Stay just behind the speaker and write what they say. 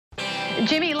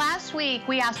Jimmy, last week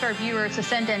we asked our viewers to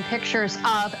send in pictures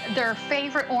of their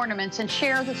favorite ornaments and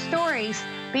share the stories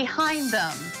behind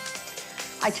them.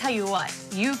 I tell you what,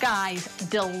 you guys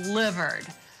delivered.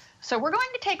 So we're going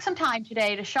to take some time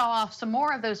today to show off some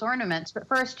more of those ornaments. But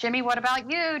first, Jimmy, what about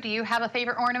you? Do you have a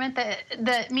favorite ornament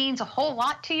that means a whole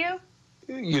lot to you?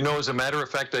 You know, as a matter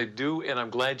of fact, I do, and I'm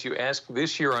glad you asked.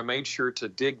 This year, I made sure to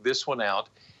dig this one out.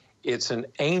 It's an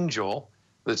angel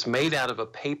that's made out of a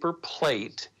paper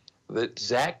plate that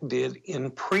Zach did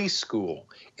in preschool.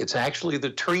 It's actually the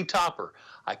tree topper.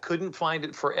 I couldn't find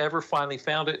it forever, finally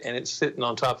found it, and it's sitting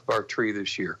on top of our tree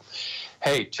this year.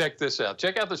 Hey, check this out.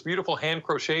 Check out this beautiful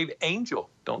hand-crocheted angel.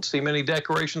 Don't see many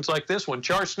decorations like this one.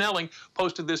 Char Snelling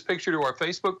posted this picture to our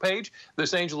Facebook page.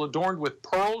 This angel adorned with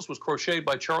pearls was crocheted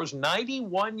by Char's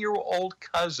 91-year-old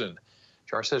cousin.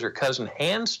 Char says her cousin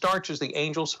hand starches the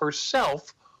angels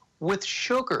herself with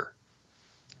sugar.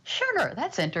 Sugar,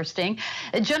 that's interesting.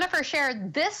 Jennifer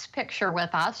shared this picture with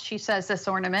us. She says this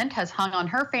ornament has hung on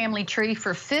her family tree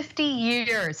for 50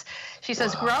 years. She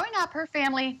says growing up, her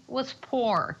family was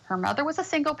poor. Her mother was a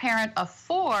single parent of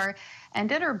 4 and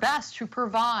did her best to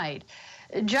provide.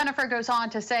 Jennifer goes on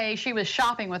to say she was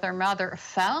shopping with her mother,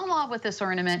 fell in love with this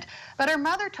ornament, but her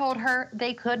mother told her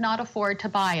they could not afford to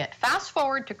buy it. Fast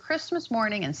forward to Christmas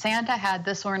morning, and Santa had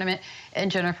this ornament in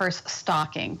Jennifer's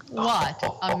stocking. What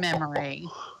a memory.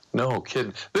 No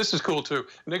kidding. This is cool, too.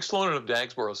 Nick Sloan of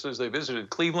Dagsboro says they visited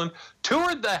Cleveland,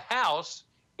 toured the house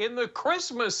in the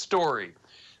Christmas Story.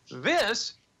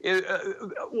 This is,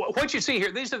 what you see here,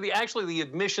 these are actually the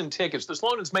admission tickets. The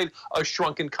Sloan's made a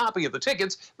shrunken copy of the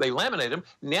tickets. They laminate them.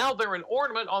 Now they're an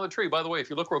ornament on the tree. By the way, if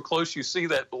you look real close, you see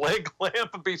that leg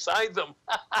lamp beside them.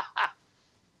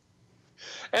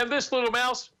 And this little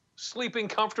mouse sleeping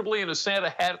comfortably in a Santa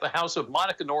hat at the house of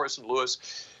Monica Norris and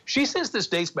Lewis. She says this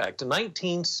dates back to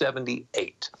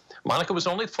 1978. Monica was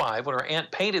only 5 when her aunt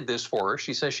painted this for her.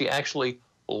 She says she actually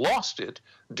lost it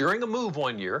during a move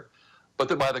one year, but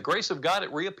that by the grace of God,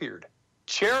 it reappeared.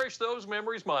 Cherish those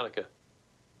memories, Monica.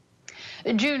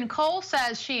 June Cole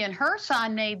says she and her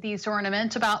son made these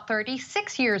ornaments about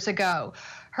 36 years ago.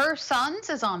 Her son's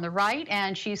is on the right,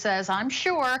 and she says, I'm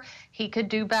sure he could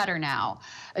do better now.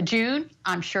 June,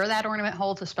 I'm sure that ornament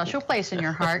holds a special place in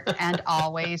your heart and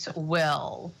always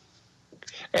will.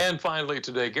 And finally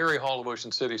today, Gary Hall of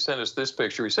Ocean City sent us this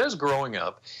picture. He says growing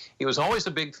up, he was always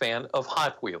a big fan of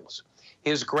Hot Wheels.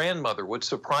 His grandmother would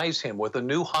surprise him with a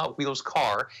new Hot Wheels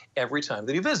car every time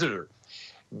that he visited her.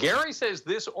 Gary says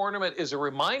this ornament is a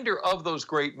reminder of those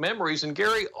great memories, and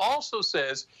Gary also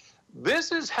says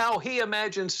this is how he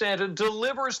imagines Santa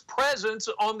delivers presents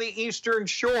on the Eastern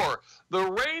Shore. The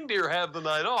reindeer have the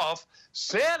night off.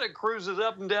 Santa cruises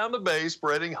up and down the bay,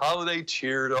 spreading holiday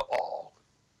cheer to all.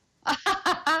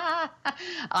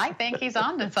 I think he's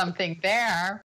on to something there.